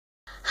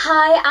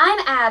Hi, I'm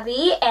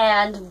Abby,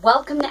 and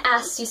welcome to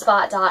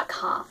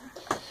AspieSpot.com.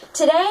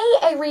 Today,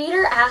 a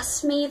reader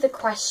asked me the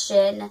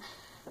question,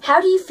 how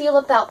do you feel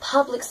about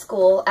public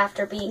school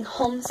after being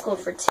homeschooled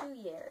for 2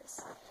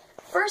 years?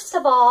 First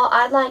of all,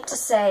 I'd like to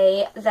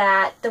say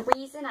that the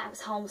reason I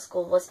was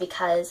homeschooled was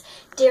because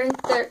during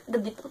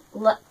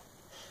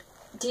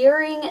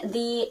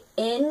the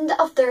end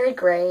of 3rd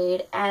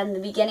grade and the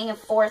beginning of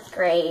 4th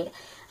grade,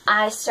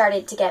 I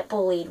started to get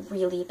bullied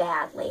really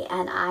badly,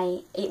 and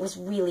it was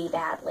really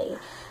badly.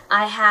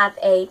 I have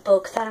a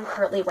book that I'm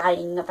currently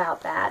writing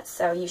about that,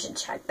 so you should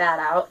check that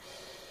out.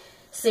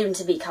 Soon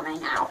to be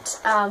coming out.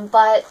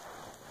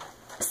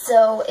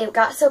 So it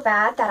got so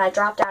bad that I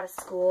dropped out of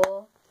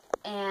school,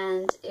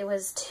 and it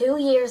was 2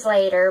 years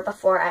later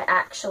before I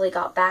actually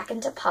got back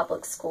into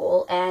public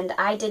school, and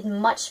I did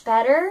much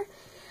better.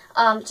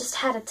 Just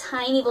had a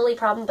tiny bully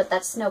problem, but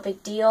that's no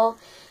big deal.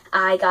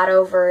 I got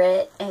over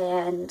it,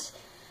 and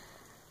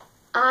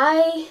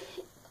I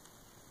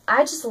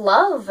just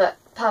love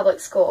public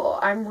school.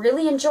 I'm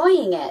really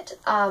enjoying it.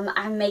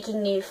 I'm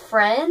making new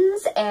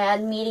friends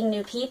and meeting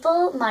new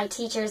people. My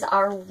teachers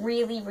are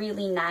really,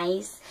 really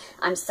nice.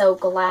 I'm so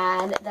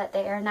glad that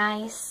they are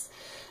nice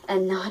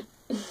and not,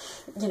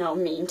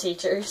 mean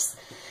teachers.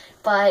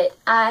 But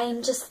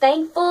I'm just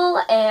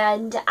thankful,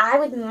 and I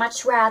would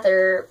much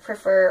rather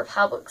prefer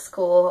public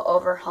school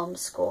over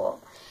homeschool.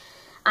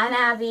 I'm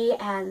Abby,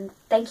 and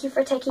thank you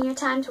for taking your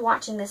time to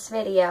watching this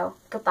video.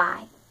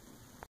 Goodbye.